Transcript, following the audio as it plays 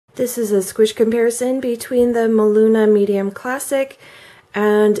This is a squish comparison between the MeLuna Medium Classic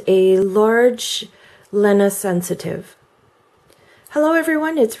and a large Lena Sensitive. Hello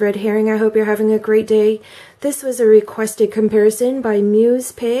everyone, it's Red Herring. I hope you're having a great day. This was a requested comparison by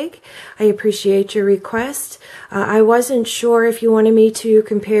Muse Pig. I appreciate your request. I wasn't sure if you wanted me to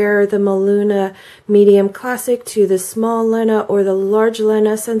compare the MeLuna Medium Classic to the small Lena or the large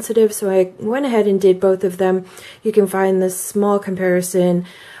Lena Sensitive, so I went ahead and did both of them. You can find the small comparison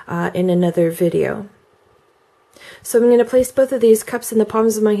in another video. So I'm going to place both of these cups in the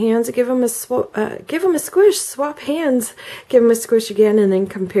palms of my hands, give them a squish, swap hands, give them a squish again, and then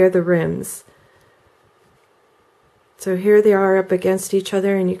compare the rims. So here they are up against each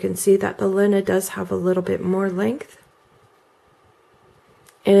other, and you can see that the Lena does have a little bit more length.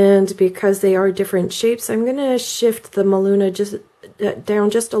 And because they are different shapes, I'm going to shift the MeLuna just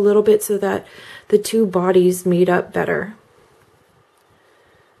down just a little bit so that the two bodies meet up better.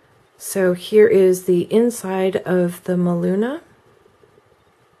 So here is the inside of the MeLuna.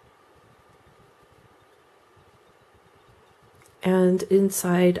 And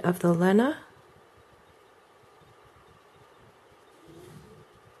inside of the Lena.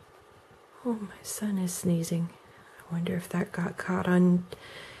 Oh, my son is sneezing. I wonder if that got caught on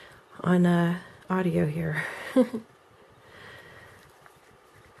audio here.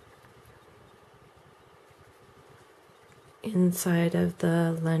 Inside of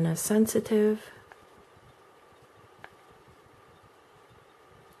the Lena Sensitive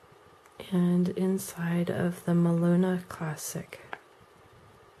and inside of the MeLuna Classic.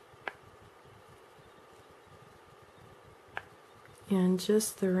 And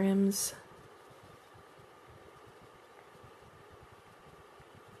just the rims.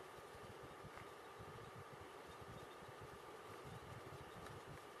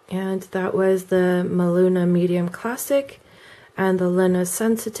 And that was the MeLuna Medium Classic and the Lena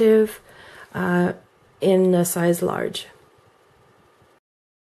Sensitive in a size large.